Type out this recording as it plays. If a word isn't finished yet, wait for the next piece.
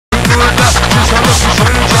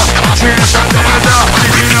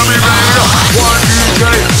One DJ,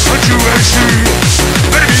 a USC.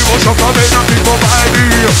 Baby, what's up, baby? Nothing for my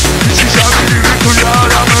idea. She's a miracle,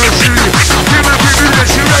 God have mercy. Give me that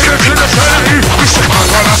she made it to the city. We say, we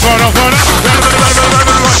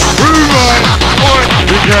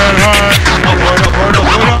can't hide.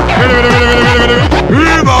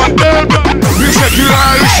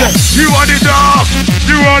 You want it dark,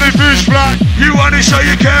 you want it fish black, you want it so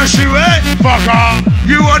you can't see it. Fuck off.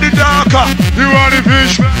 You want it darker, you want it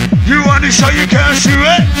fish black, you want it so you can't see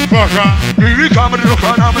it. Fuck off. Here we come with the look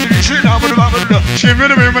on, I'm gonna be shit, I'm gonna be shit, I'm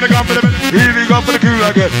gonna come for the here we come for the cool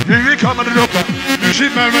again. Here we come with the look on. You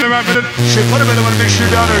shit, man, when I'm for the shit, put a bit of a mix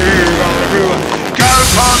down here. Girl,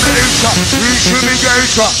 come the inside, we should be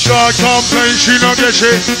gator. Short complain, she not get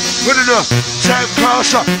shit. Put it up, check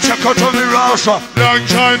crosser, check out on the roster. Long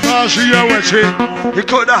time pass, she a wet it. You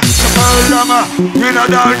could have, we not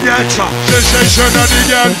down yet. Sensation of the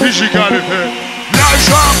girl, physical effect. Nice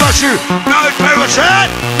one, but you, nice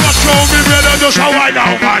parasite. Not show me better, just how I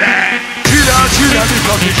know about it. Chill out,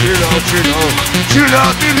 because it's chill out. Chill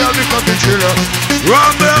out, because it's chill out.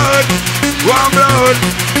 One blood, blood,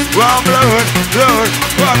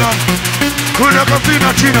 one on. Coulda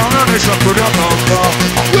capina china, non è so coulda come.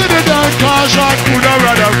 With a dark car shot, coulda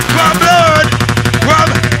rather. One blood,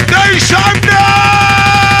 nation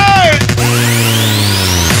night.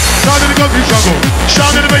 Sound of the country jungle,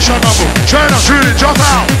 sound of the mission rumble. Turn up, shoot it, jump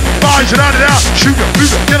out. Buys it out of there, shoot it,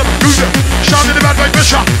 move it, get up, move it. Sound of the bad boy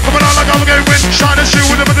pressure, coming on like I'm gonna win. Shine and shoot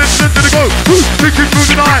with them and then to the go. Big kick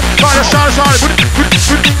through the night, by the side, put it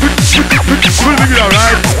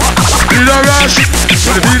alright. Beat a rush,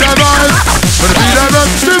 put it beat a buzz, put it beat a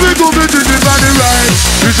rush. Then we go to the body right.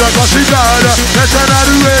 It's a classic ladder, that's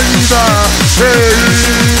another way. Hey.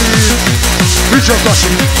 Reach up, crush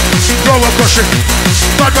it, go up, crush it,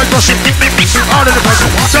 bad boy crush it, out of the puzzle.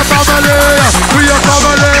 Step family, we are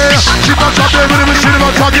family. She comes up there with a machine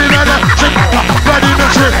about talking at her. Check bad in the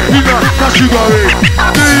trip, we got that's you got it.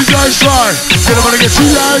 These guys try, they don't wanna get too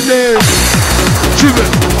lively. Too big,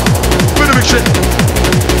 with a big shit.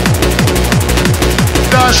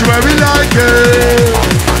 That's where we like it.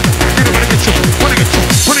 You don't wanna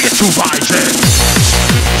get too violent.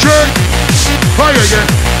 Check, fire again.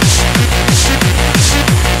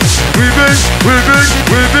 We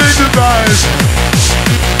big device.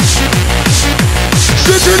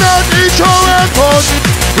 Sitting at Heathrow Airport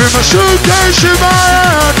with my suitcase in my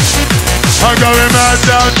hand. I'm going back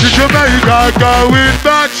down to Jamaica, going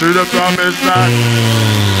back to the promised land.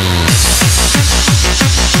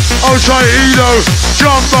 Outside Edo,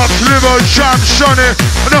 John Box, Liver, Jam, Sonny,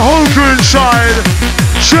 and the whole crew inside.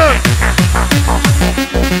 Check.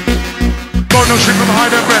 God no shit from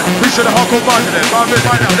behind their breath. We said the hardcore band in it. But I'm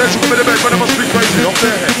right now. There's some of the bed, but they must be crazy up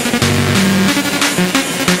there.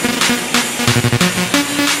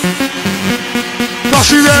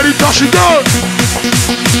 Tashy ready, Tashy go.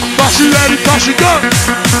 Tashy ready, Tashy go.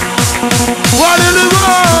 What in the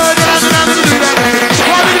world? What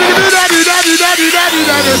in the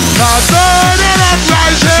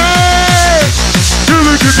rising. You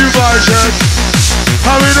will keep you rising.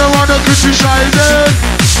 I we don't want to criticize it.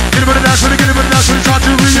 Get him on the dance, get him on the dance, it's hard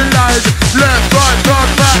to realize. Left, right, front,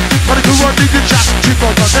 back. But if you want me to chat, keep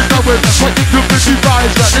on that. There's no way that's what you're 55,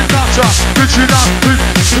 but it's not a bitchin' up,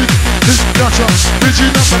 it's not a bitchin'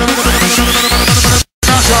 up, not a bitchin' up,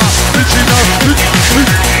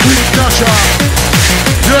 not a.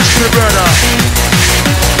 Yes, my brother.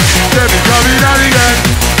 Let me come in out again.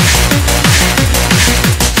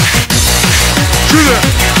 Sugar,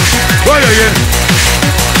 right again.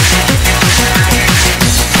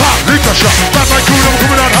 Liquor shot, bad my crew, I'm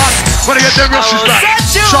coming on hot. Wanna get them rushes back.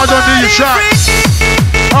 Shot on the shot.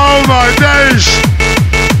 Oh my days.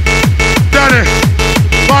 Danny,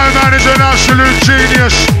 my man is an absolute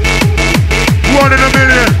genius. 1 in a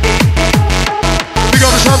million. We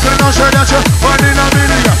got myself and I say that's a 1 in a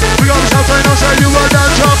million. We got myself and I say you are that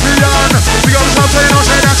champion. We got myself and I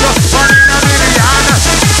say that's a 1 in a million.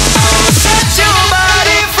 Set your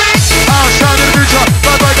body free. I'll stand in the picture.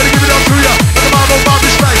 Bye bye, gonna give it up to ya. Let the marble bomb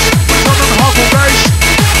his face.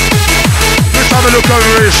 Let's have a look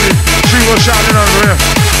over here, see what's happening over here.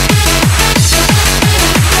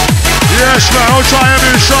 Yes man, I'll try him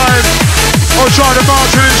inside. I'll try the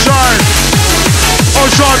Martin inside.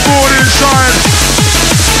 I'll try board inside.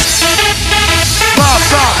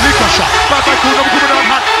 Liquor shot. Bad my cool, I'm coming on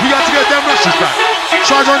hot. We got to get them rushes back.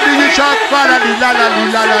 Shots on the shot. Walali la la li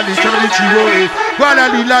la la li. Tell me chiboe.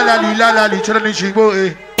 Walali la la li la la li. Tell me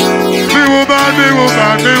chiboe. Me woman, me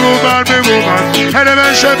woman, me woman, me woman. And a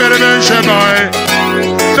man, boy.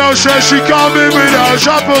 No, sure, she come in without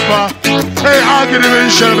shop over. Hey, I'll get him in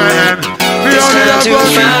shell, man. We only have one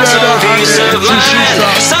piece of mind.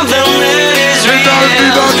 Something that is real. Did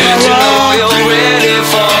you know you're ready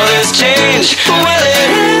for this change? Will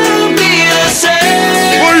it be the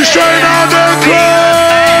same? What are you saying out there,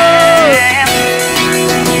 club?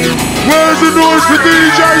 Where's the noise for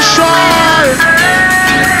DJ Shine?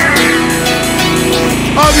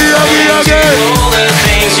 Huggy, huggy, huggy. All the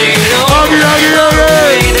things you know. Huggy, huggy,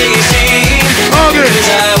 huggy. That you see. Huggy.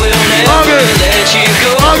 'Cause I will never let you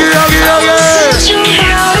go. Huggy, huggy, huggy.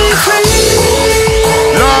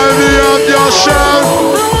 Line me up yourself.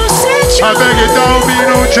 I beg you, don't be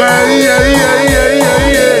no J.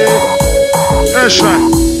 That's right.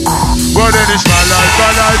 Well then it's my life,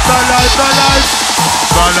 my life, my life, my life.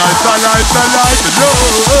 My life, my life, my life. No,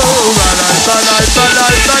 my life, my life, my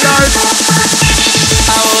life, my life.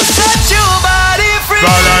 I will set your body free.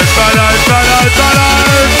 My life, my life, my life, my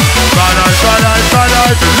life. My life, my life, my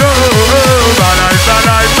life. No, my life, my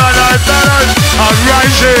life, my life, my life. I'm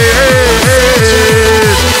rising.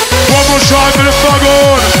 One more time for the fog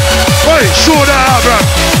on. Wait, show that out, bro.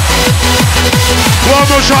 One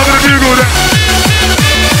more time for the bugle there.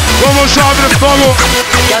 One more time for the fog on.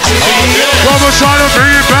 One more time to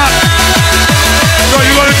bring it back. No,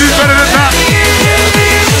 you gotta do better than that.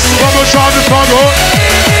 One more time to fog on.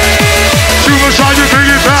 Two more time to bring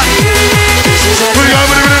it back. Put it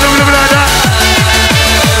over like that.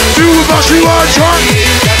 Do what you want, John.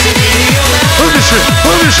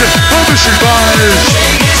 Publish it, guys.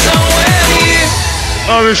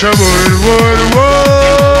 I wish I would.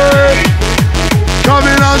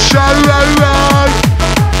 Coming on, show.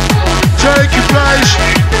 Take your place,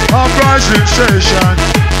 uprising station.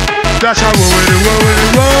 That's how we're.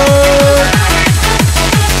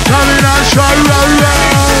 Coming on, show.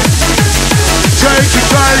 Take your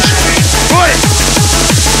place. Wait!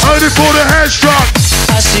 Only for the headstrong.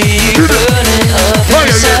 I see you burning up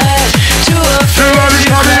inside. To a Everybody's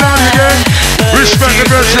coming on again. Respect the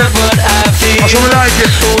pressure. That's what we like it.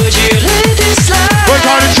 Would you let this slide? We're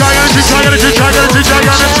going to try and that's a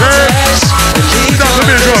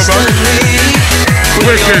bit of job, man.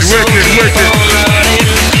 Wicked.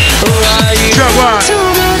 Check one.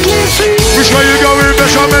 Which way you going?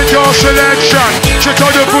 Best I make your selection. Check out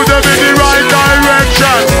to put them in the right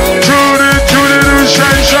direction. Tune in to the new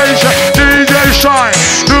sensation. DJ Shine,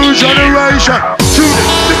 new generation. Tune in,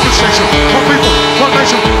 different section. One people, one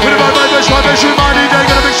nation. With my vibration, my DJ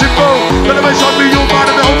gonna mix it full. Let the bass on me, your mind,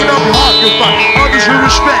 and open up your heart, your mind. Obviously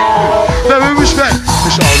respect, very respect.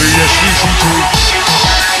 It's R-E-S-P-C-T.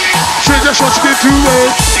 Shit, that's what's good to it.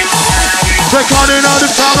 Take on in all the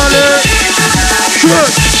family.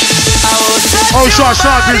 Good. Oh, sorry.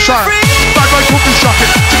 Bad boy cooking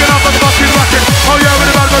shocking. Chicken up on the fucking rocket. Oh yeah, with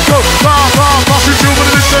the bad boy go. Passing through with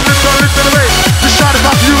the listen to the way. Just try to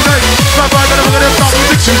pass you, mate. Bad boy, better look at them, stop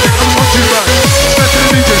music. I'm not too bad. Step to the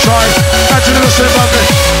DJ Shine. Add to the listen about me.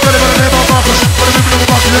 Better name on Marcus. Better moving on the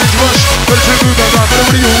market, then rush. Better to move on that. Better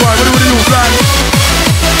what are you, why? What are you, plan?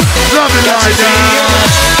 Love it like that.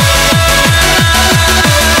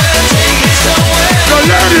 So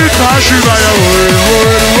let it pass you by your word.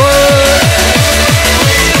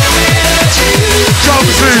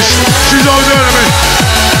 Jumfish, she's all done to me.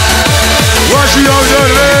 What's she all done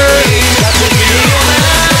to me?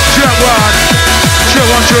 Check one,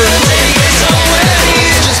 two.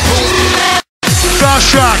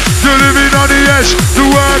 Fast track, you're living on the edge. The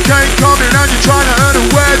work ain't coming and you're trying to earn a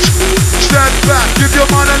wedge. Step back, give your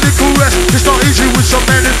mind a little rest. It's not easy with so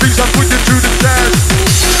many things I put you to the test.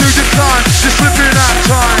 Still decline, you're slipping at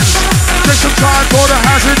times. Take some time for the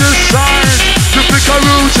hazardous signs. You pick a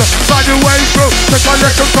route, find your way through. Take a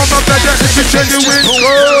lesson from a beggar, it's a genuine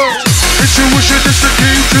goal. Intuition is the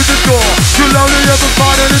key to the door. You'll only ever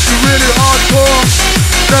find it if you're really hardcore.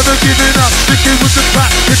 Never giving up, sticking with the pack.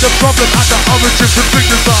 It's a problem at the origin to bring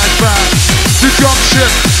the vibe back. You jump ship,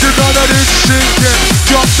 you know that it's sinking.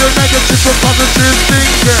 Drop the negative for positive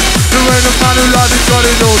thinking. There ain't a man who lies, he's got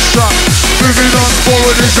it all shut. Moving on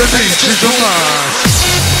forward is a need, she's a must.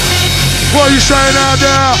 What are you saying out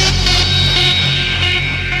there?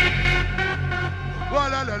 La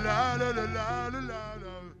la la la la la la la.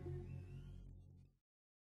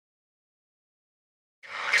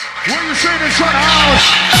 What are you saying inside the house?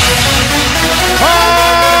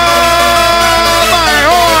 Oh my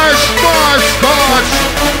horse, boss.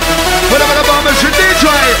 Whatever the bomb is in DJ.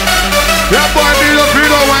 That boy be the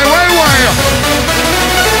beat away.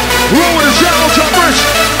 Roll with the sound of Rich.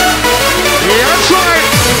 Yeah, that's right.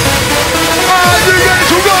 You guys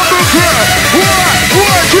will go to the crib.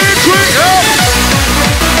 One, two, three,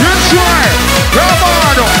 yeah. That's right.